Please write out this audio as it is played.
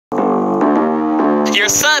You're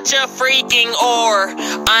such a freaking ore,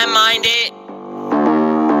 I mind it.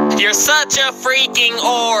 You're such a freaking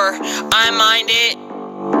ore, I mind it.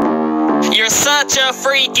 You're such a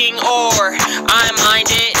freaking ore, I mind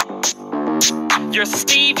it. Your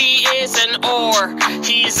Stevie is an ore,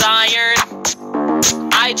 he's iron.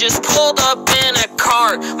 I just pulled up in a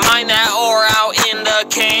cart, mine that ore out in the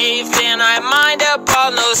cave. Then I mined up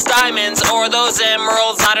on those diamonds or those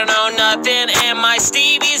emeralds, I don't know nothing. And my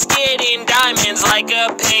Stevie's getting diamonds like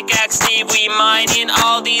a pickaxe. Steve, we mining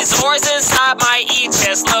all these ores inside my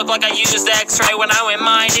E-chest. Look like I used X-ray when I went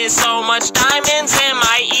mining. So much diamonds in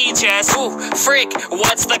my E-chest. Ooh, frick,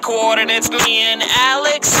 what's the coordinates? Me and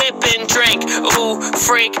Alex sip and drink. Ooh,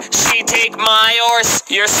 freak, she take my ores.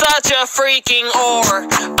 You're such a freaking ore,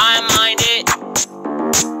 I mind it.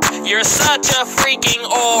 You're such a freaking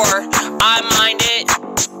ore, I mind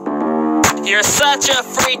it. You're such a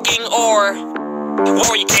freaking ore.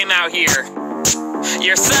 Or you came out here.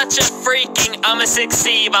 You're such a freaking, I'm a 6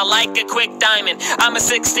 Steve, I like a quick diamond. I'm a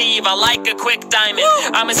 6 Steve, I like a quick diamond.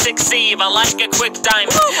 I'm a 6 Steve, I like a quick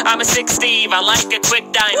diamond. I'm a 6 Steve, I like a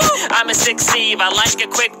quick diamond. I'm a 6 Steve, I like a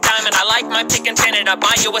quick diamond. I like my pick and tinted, I'll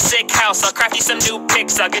buy you a sick house. I'll craft you some new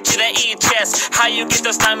picks, I'll get you the E-chest. How you get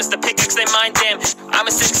those diamonds, the pickaxe, they mine them. I'm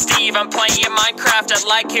a 6 Steve, I'm playing Minecraft. I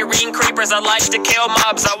like hearing creepers, I like to kill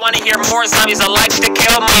mobs. I wanna hear more zombies, I like to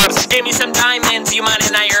kill mobs. Give me some diamonds, you mine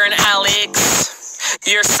an iron, Alex.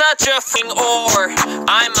 You're such a f***ing ore,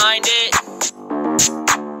 I mind it.